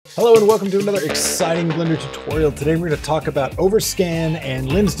Hello and welcome to another exciting Blender tutorial. Today we're going to talk about overscan and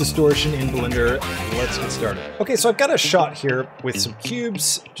lens distortion in Blender. Let's get started. Okay, so I've got a shot here with some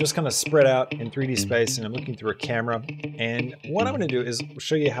cubes just kind of spread out in 3D space, and I'm looking through a camera. And what I'm going to do is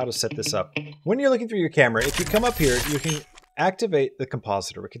show you how to set this up. When you're looking through your camera, if you come up here, you can activate the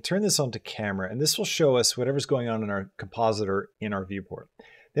compositor. We can turn this on to camera, and this will show us whatever's going on in our compositor in our viewport.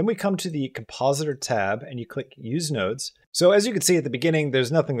 Then we come to the compositor tab and you click use nodes. So as you can see at the beginning,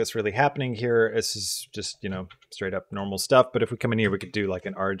 there's nothing that's really happening here. This is just, straight up normal stuff. But if we come in here, we could do like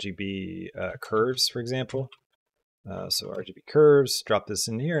an RGB curves, for example. So RGB curves, drop this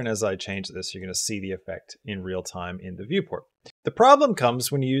in here. And as I change this, you're going to see the effect in real time in the viewport. The problem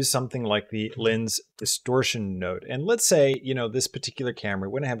comes when you use something like the lens distortion node. And let's say, this particular camera,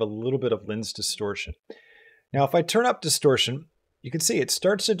 we're going to have a little bit of lens distortion. Now, if I turn up distortion, you can see it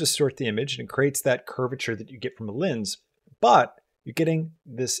starts to distort the image and it creates that curvature that you get from a lens, but you're getting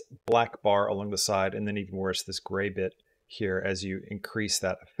this black bar along the side and then even worse, this gray bit here as you increase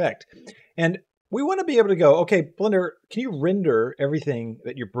that effect. And we want to be able to go, okay, Blender, can you render everything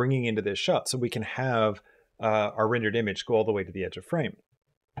that you're bringing into this shot so we can have our rendered image go all the way to the edge of frame?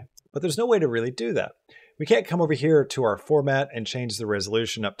 But there's no way to really do that. We can't come over here to our format and change the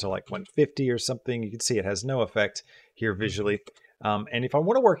resolution up to like 150 or something. You can see it has no effect here visually. And if I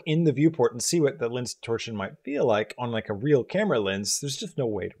want to work in the viewport and see what the lens distortion might feel like on like a real camera lens, there's just no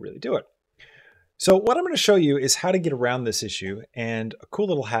way to really do it. So what I'm going to show you is how to get around this issue and a cool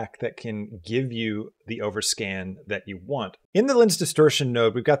little hack that can give you the overscan that you want. In the lens distortion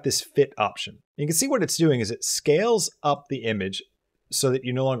node, we've got this fit option. You can see what it's doing is it scales up the image so that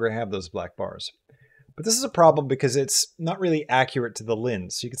you no longer have those black bars. But this is a problem because it's not really accurate to the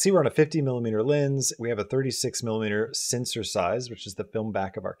lens. So you can see we're on a 50mm lens. We have a 36mm sensor size, which is the film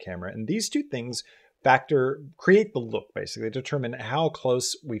back of our camera. And these two things create the look, basically. They determine how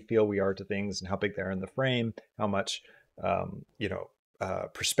close we feel we are to things and how big they are in the frame, how much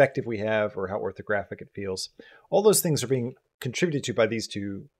perspective we have, or how orthographic it feels. All those things are being contributed to by these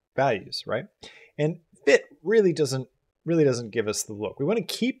two values, right? And fit really doesn't give us the look. We want to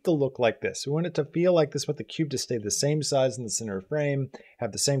keep the look like this. We want it to feel like this, we want the cube to stay the same size in the center of frame,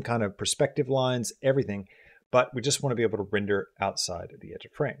 have the same kind of perspective lines, everything, but we just want to be able to render outside of the edge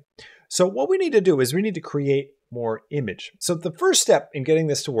of frame. So what we need to do is we need to create more image. So the first step in getting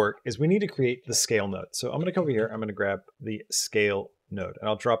this to work is we need to create the scale node. So I'm going to come over here, I'm going to grab the scale node, and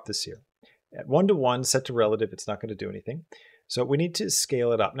I'll drop this here. At 1:1, set to relative, it's not going to do anything. So we need to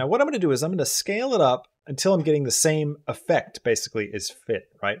scale it up. Now what I'm going to do is I'm going to scale it up until I'm getting the same effect basically as fit,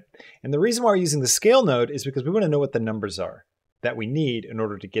 right? And the reason why we're using the scale node is because we want to know what the numbers are that we need in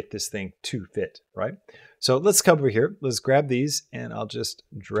order to get this thing to fit, right? So let's come over here, let's grab these and I'll just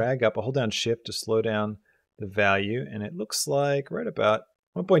drag up, I'll hold down shift to slow down the value. And it looks like right about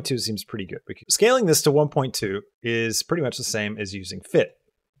 1.2 seems pretty good. Scaling this to 1.2 is pretty much the same as using fit,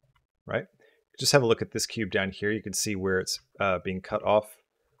 right? Just have a look at this cube down here. You can see where it's being cut off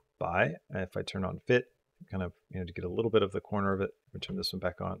by. If I turn on fit, kind of, to get a little bit of the corner of it, we turn this one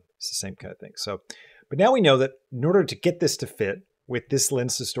back on. It's the same kind of thing. So, but now we know that in order to get this to fit with this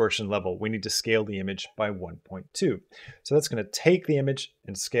lens distortion level, we need to scale the image by 1.2. So that's going to take the image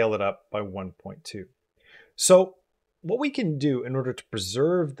and scale it up by 1.2. So what we can do in order to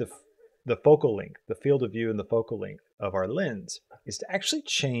preserve the focal length, the field of view and the focal length of our lens is to actually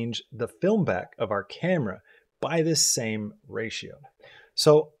change the film back of our camera by this same ratio.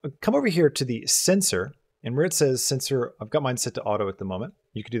 So come over here to the sensor, and where it says sensor, I've got mine set to auto at the moment.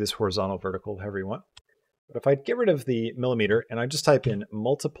 You can do this horizontal, vertical, however you want. But if I get rid of the millimeter and I just type in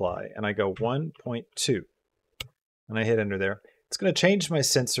multiply and I go 1.2 and I hit enter there, it's going to change my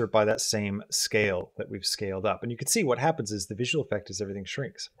sensor by that same scale that we've scaled up. And you can see what happens is the visual effect is everything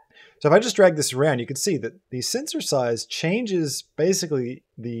shrinks. So if I just drag this around, you can see that the sensor size changes basically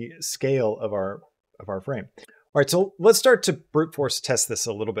the scale of our frame. All right, so let's start to brute force test this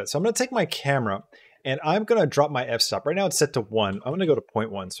a little bit. So I'm going to take my camera and I'm going to drop my f-stop. Right now it's set to 1. I'm going to go to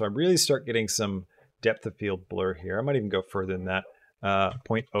 0.1. So I really start getting some depth of field blur here. I might even go further than that.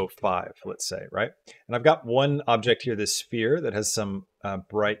 0.05, let's say, right? And I've got one object here, this sphere that has some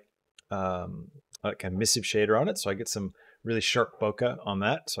bright kind of emissive shader on it. So I get some really sharp bokeh on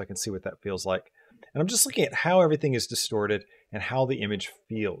that so I can see what that feels like. And I'm just looking at how everything is distorted and how the image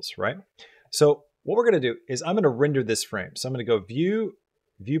feels, right? So what we're going to do is I'm going to render this frame. So I'm going to go view,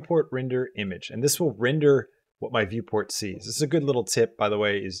 viewport render image, and this will render what my viewport sees. This is a good little tip, by the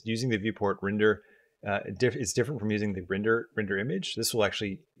way, is using the viewport render. It's different from using the render image. This will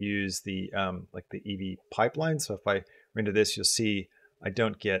actually use the like the Eevee pipeline. So if I render this, you'll see I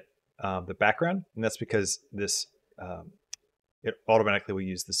don't get the background, and that's because this it automatically will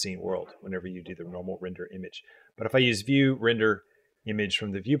use the scene world whenever you do the normal render image. But if I use view render image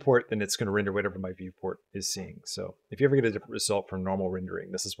from the viewport, then it's going to render whatever my viewport is seeing. So if you ever get a different result from normal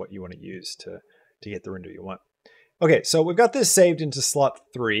rendering, this is what you want to use to get the render you want. Okay, so we've got this saved into slot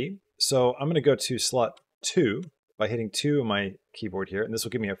 3. So I'm going to go to slot 2 by hitting 2 on my keyboard here, and this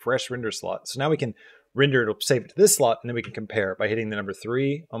will give me a fresh render slot. So now we can render, it'll save it to this slot, and then we can compare by hitting the number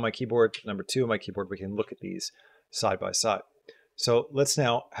 3 on my keyboard, number 2 on my keyboard. We can look at these side by side. So let's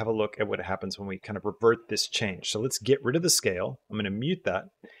now have a look at what happens when we kind of revert this change. So let's get rid of the scale. I'm going to mute that,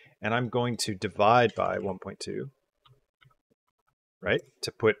 and I'm going to divide by 1.2, right,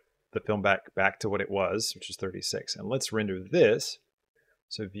 to put the film back to what it was, which is 36. And let's render this.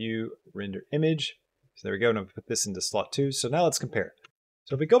 So view, render image. So there we go. And I'll put this into slot 2. So now let's compare.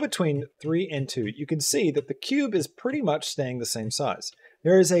 So if we go between 3 and 2, you can see that the cube is pretty much staying the same size.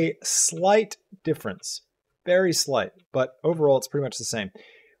 There is a slight difference, very slight, but overall it's pretty much the same.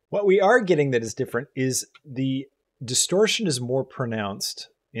 What we are getting that is different is the distortion is more pronounced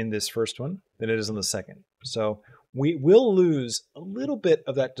in this first one than it is in the second. So we will lose a little bit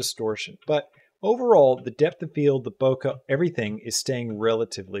of that distortion, but overall, the depth of field, the bokeh, everything is staying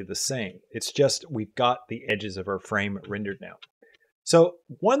relatively the same. It's just we've got the edges of our frame rendered now. So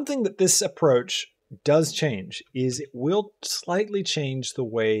one thing that this approach does change is it will slightly change the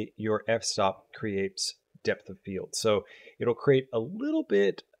way your f-stop creates depth of field. So it'll create a little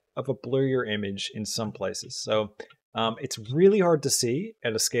bit of a blurrier image in some places. So it's really hard to see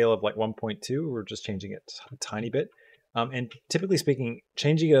at a scale of like 1.2. We're just changing it a tiny bit. And typically speaking,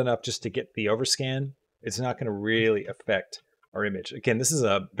 changing it enough just to get the overscan, it's not going to really affect our image. Again, this is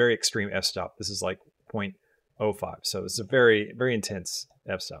a very extreme f-stop. This is like 0.05. So it's a very, very intense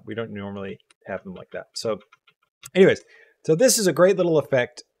f-stop. We don't normally have them like that. So anyways, so this is a great little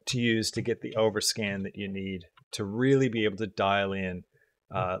effect to use to get the overscan that you need to really be able to dial in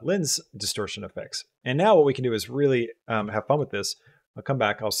lens distortion effects. And now what we can do is really have fun with this. I'll come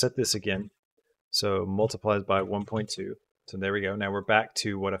back. I'll set this again. So multiplies by 1.2. So there we go. Now we're back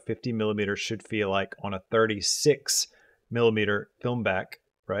to what a 50 millimeter should feel like on a 36 millimeter film back,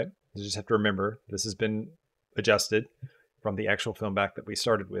 right? You just have to remember this has been adjusted from the actual film back that we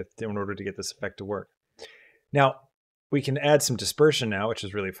started with in order to get this effect to work. Now we can add some dispersion now, which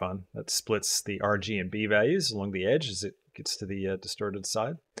is really fun. That splits the RG and B values along the edge as it gets to the distorted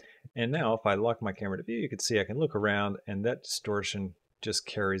side. And now if I lock my camera to view, you can see I can look around and that distortion just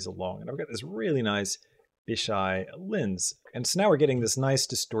carries along. And I've got this really nice fisheye lens. And so now we're getting this nice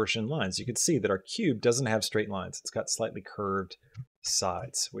distortion lines. You can see that our cube doesn't have straight lines. It's got slightly curved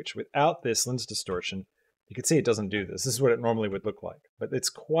sides, which without this lens distortion, you can see it doesn't do this. This is what it normally would look like. But it's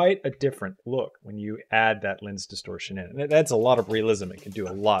quite a different look when you add that lens distortion in. And it adds a lot of realism. It can do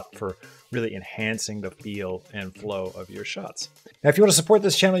a lot for really enhancing the feel and flow of your shots. Now, if you want to support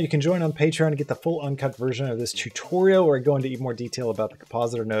this channel, you can join on Patreon and get the full uncut version of this tutorial where I go into even more detail about the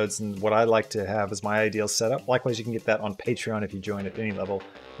compositor nodes and what I like to have as my ideal setup. Likewise, you can get that on Patreon if you join at any level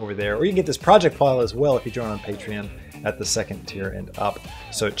over there. Or you can get this project file as well if you join on Patreon at the second tier and up.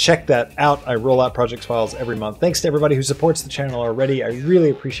 So check that out. I roll out project files every month. Thanks to everybody who supports the channel already. I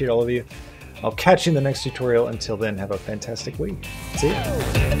really appreciate all of you. I'll catch you in the next tutorial. Until then, have a fantastic week. See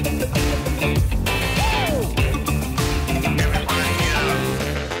ya.